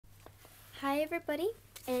Hi everybody,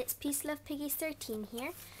 it's Peace Love Piggies 13 here,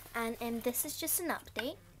 and this is just an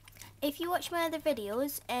update. If you watch my other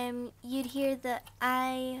videos, you'd hear that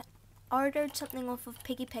I ordered something off of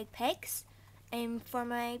PiggiePigPigs for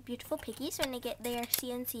my beautiful piggies when they get their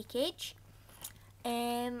CNC cage,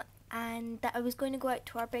 and that I was going to go out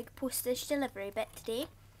to our big postage delivery bit today,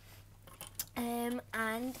 and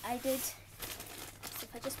I did. So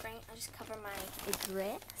if I just bring it, I'll just cover my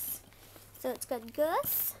address. So it's got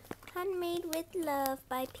Gus. Handmade with love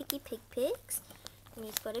by PiggiePigPigs, and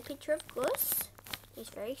he's got a picture of Gus. He's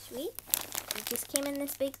very sweet. He just came in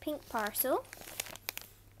this big pink parcel,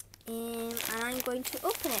 and I'm going to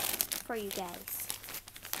open it for you guys.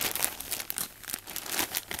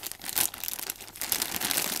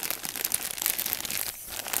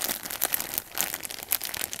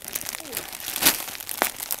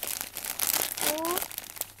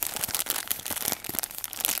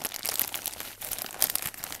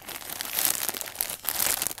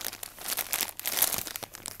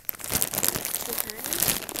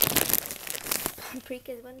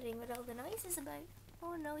 Paprika's wondering what all the noise is about.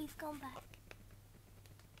 Oh no, he's gone back.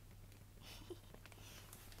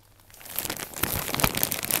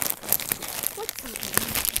 What's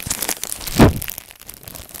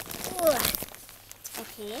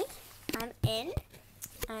okay, I'm in,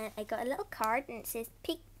 and I got a little card, and it says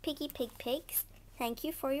PiggiePigPigs. Thank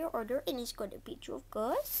you for your order, and he's got a picture of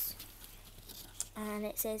Gus. And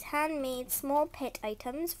it says handmade small pet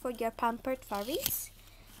items for your pampered furries.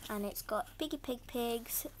 And it's got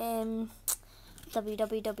PiggiePigPigs,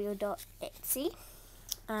 www.etsy,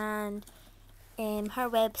 and her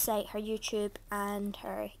website, her YouTube, and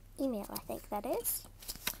her email, I think that is.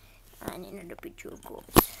 And another picture of Gus.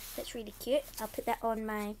 That's really cute. I'll put that on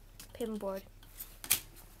my pin board.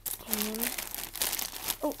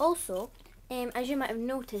 Oh, also, as you might have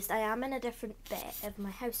noticed, I am in a different bit of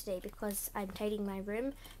my house today because I'm tidying my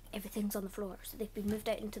room. Everything's on the floor, so they've been moved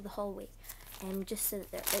out into the hallway. Just so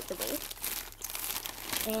that they're out the way.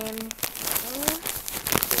 Oh,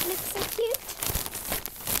 it looks so cute.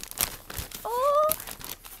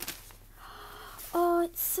 Oh,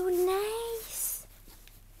 it's so nice.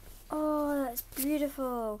 Oh, that's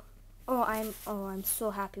beautiful. Oh, I'm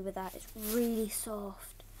so happy with that. It's really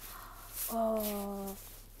soft. Oh,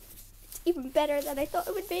 it's even better than I thought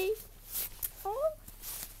it would be. Oh,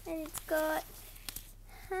 and it's got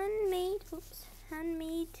handmade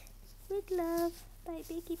with love by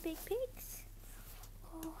PiggiePigPigs.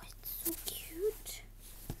 Oh, it's so cute.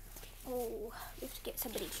 Oh, we have to get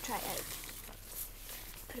somebody to try it out.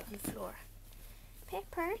 Put it on the floor.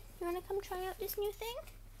 Pepper, you want to come try out this new thing?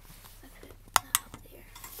 I put it up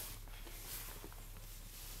there.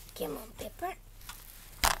 Come on, Pepper.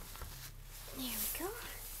 There we go.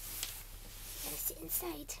 Gotta sit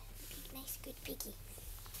inside. Be a nice, good piggy.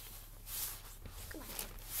 Come on,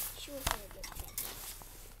 show us a good thing.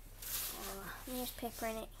 There's Pepper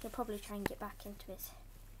in it. He'll probably try and get back into his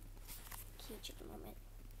cage at the moment.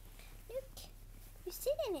 Look, you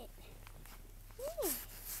sit in it. Yeah.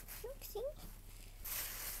 Look, see?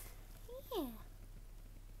 Yeah.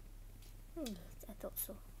 I thought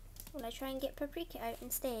so. Will I try and get Paprika out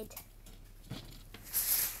instead?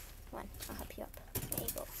 Come on, I'll help you up. There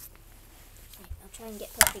you go. Right, I'll try and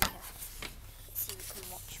get Paprika. Let's see if we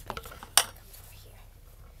can watch Pepper. He comes over here.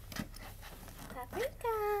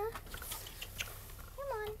 Paprika!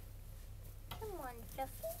 Come on,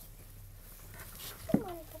 Fluffy. Come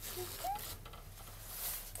on, Paprika.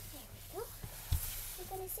 There we go. You're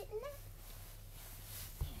gonna sit in there?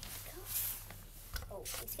 There we go. Oh,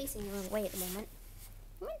 he's facing the wrong way at the moment.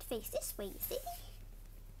 You want to face this way, you see?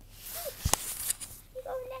 You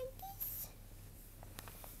go like this.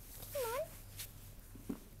 Come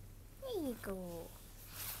on. There you go.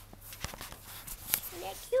 Isn't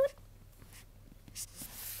that cute?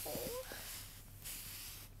 Oh.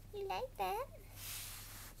 You like that?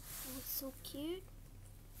 Oh, it's so cute.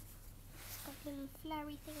 It's got little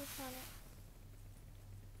flowery things on it.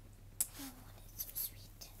 Oh, that's so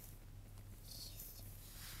sweet.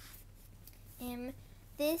 Yes.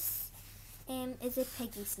 This is a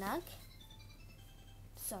Piggy Snug.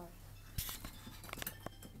 Sorry.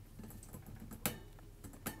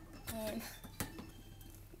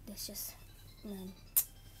 It's just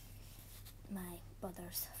my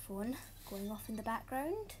brother's phone going off in the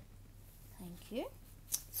background. Thank you.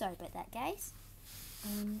 Sorry about that, guys.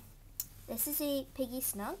 This is a Piggy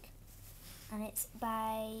Snug, and it's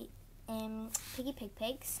by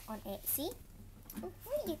PiggiePigPigs on Etsy. Oh,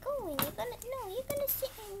 where are you going? You're gonna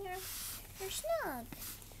sit in your snug.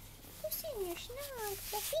 Go sit in your snug,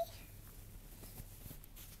 Fluffy.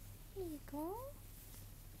 There you go.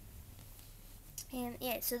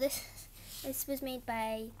 Yeah, so this This was made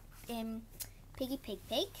by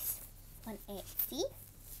PiggiePigPigs on Etsy,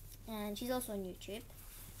 and she's also on YouTube.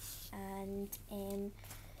 And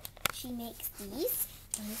she makes these.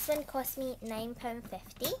 And this one cost me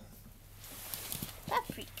 £9.50.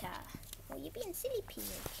 Paprika. Oh, you're being silly, pig.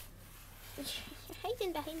 You're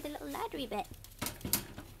hiding behind the little laddery bit.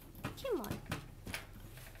 Come on.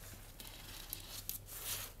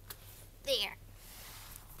 There.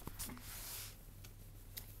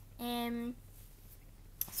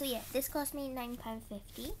 So yeah, this cost me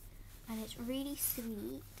 £9.50, and it's really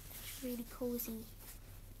sweet. It's really cozy.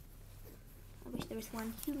 I wish there was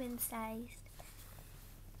one human sized.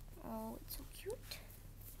 Oh, it's so cute.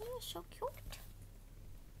 You're so cute.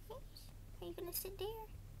 Yes. Are you gonna sit there?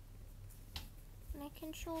 And I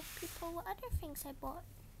can show people what other things I bought.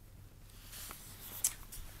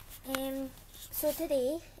 So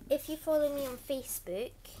today, if you follow me on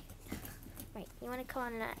Facebook, right, you want to come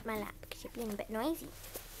on my lap because you're being a bit noisy.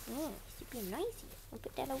 Yes, you're being noisy. I'll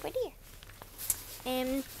put that over there. I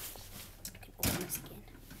can open this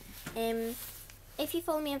again. If you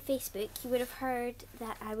follow me on Facebook, you would have heard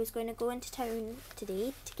that I was going to go into town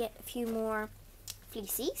today to get a few more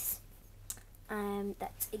fleecies.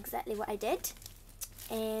 That's exactly what I did.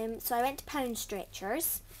 So I went to Pound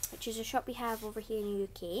Stretchers, which is a shop we have over here in the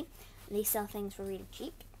UK, and they sell things for really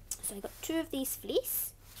cheap. So I got 2 of these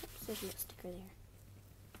fleece. Oops, there's a little sticker there.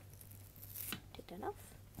 Take that off.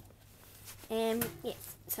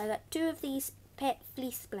 Yes, so I got 2 of these pet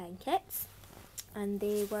fleece blankets, and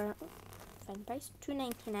they were fine price,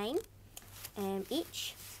 £2.99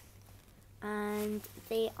 each, and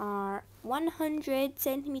they are 100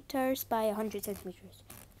 centimeters by 100 centimeters.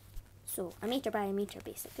 So a meter by a meter,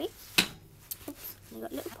 basically. Oops, they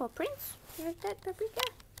got little paw prints. You like that, Paprika?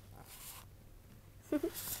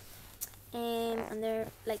 And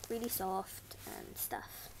they're like really soft and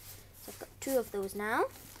stuff. So I've got 2 of those now.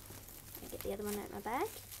 I'll get the other one out of my bag.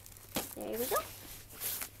 There we go.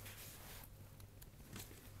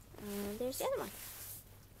 And there's the other one.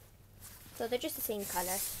 So they're just the same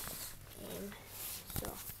colour. So,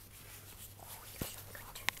 oh, you're so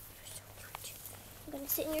good. You're so cute. I'm gonna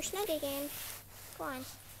sit in your snug again. Go on.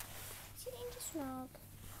 Sit in the snug.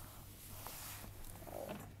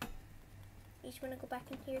 Oh. You just wanna go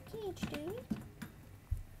back into your cage, do you?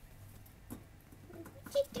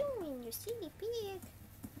 What you doing, you silly pig?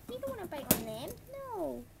 You don't wanna bite on them.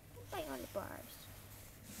 No. Don't bite on the bars.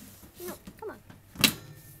 No, come on.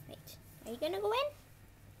 Right. Are you gonna go in?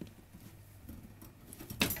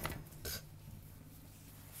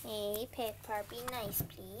 Hey, Pepper, be nice,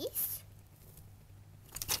 please.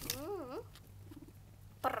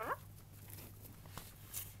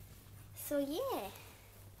 So yeah,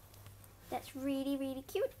 that's really, really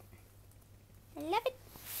cute. I love it.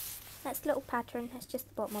 That's the little pattern. That's just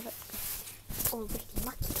the bottom of it. It's already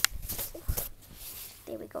mucky. Oof.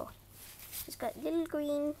 There we go. It's got little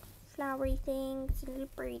green flowery things, little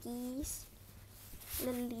birdies,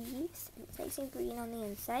 little leaves, and it's nice and green on the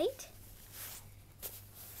inside.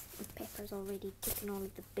 And Pepper's already taken all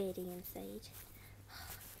of the bedding inside.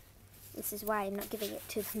 This is why I'm not giving it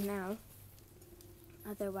to them now.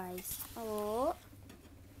 Otherwise, oh,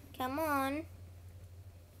 come on.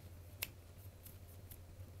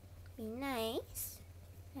 Be nice.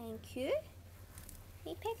 Thank you.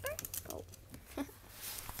 Hey, Pepper. Oh.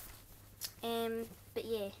 But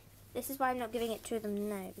yeah, this is why I'm not giving it to them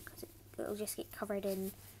now, because it'll just get covered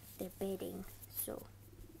in their bedding. So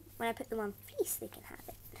when I put them on fleece, they can have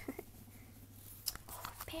it.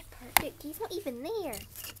 Oh, Pepper, look, he's not even there.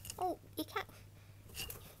 Oh, you can't.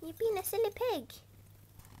 You're being a silly pig.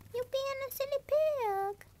 You're being a silly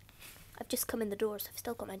pig. I've just come in the door, so I've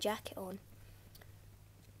still got my jacket on.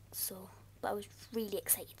 So, but I was really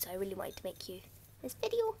excited, so I really wanted to make you this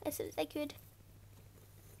video as soon as I could.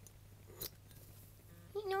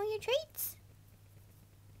 Eating all your treats?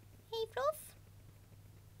 Hey, Fluff?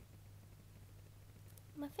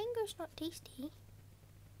 My finger's not tasty,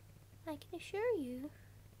 I can assure you.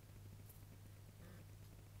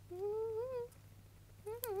 No,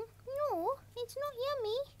 it's not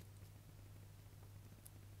yummy.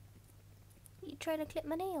 You trying to clip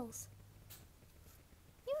my nails?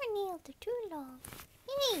 Your nails are too long.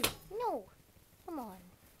 Hey, no. Come on,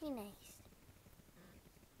 be nice.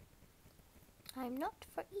 I'm not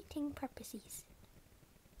for eating purposes.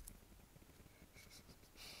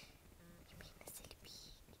 You're being a silly pig.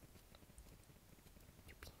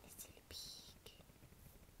 You're being a silly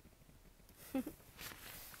pig.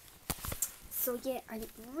 So yeah, I'm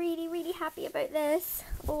really, really happy about this.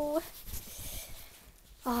 Oh,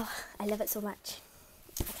 I love it so much.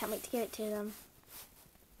 I can't wait to give it to them.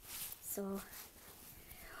 So,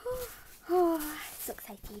 so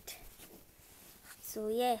excited. So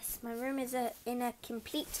yes, my room is in a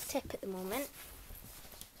complete tip at the moment.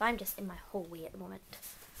 So I'm just in my hallway at the moment.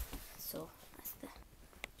 So that's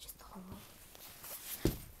just the hallway.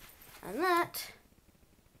 And that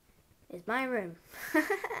is my room.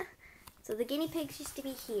 So the guinea pigs used to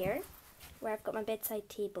be here, where I've got my bedside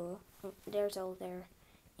table. There's all their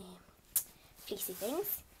fleecy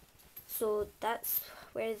things. So that's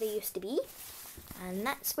where they used to be, and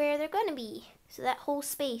that's where they're gonna be. So that whole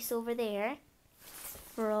space over there,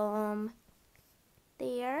 from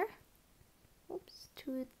there, oops,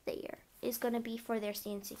 to there, is gonna be for their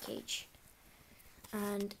CNC cage.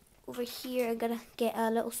 And over here, I'm gonna get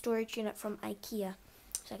a little storage unit from IKEA,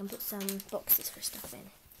 so I can put some boxes for stuff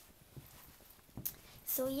in.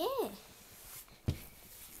 So yeah,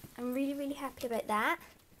 I'm really happy about that.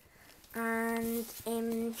 And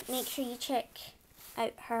make sure you check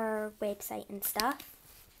out her website and stuff.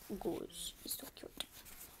 Gosh, she's so cute.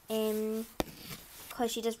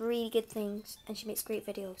 Because she does really good things and she makes great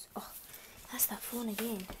videos. Oh, that's that phone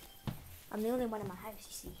again. I'm the only one in my house,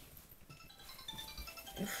 you see.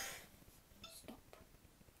 Stop.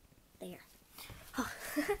 There. Oh,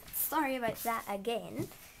 sorry about that again.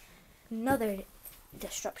 Another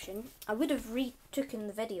disruption. I would have retooken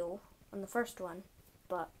the video on the first one,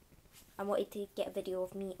 but I wanted to get a video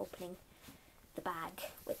of me opening the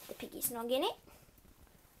bag with the Piggy Snug in it.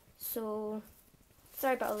 So,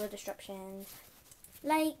 sorry about all the disruptions.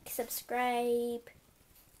 Like, subscribe,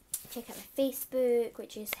 check out my Facebook,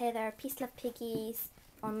 which is Heather Peace Love Piggies,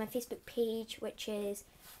 on my Facebook page, which is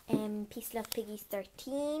Peace Love Piggies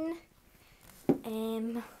 13.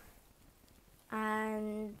 And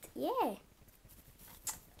yeah,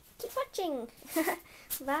 keep watching.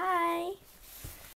 Bye.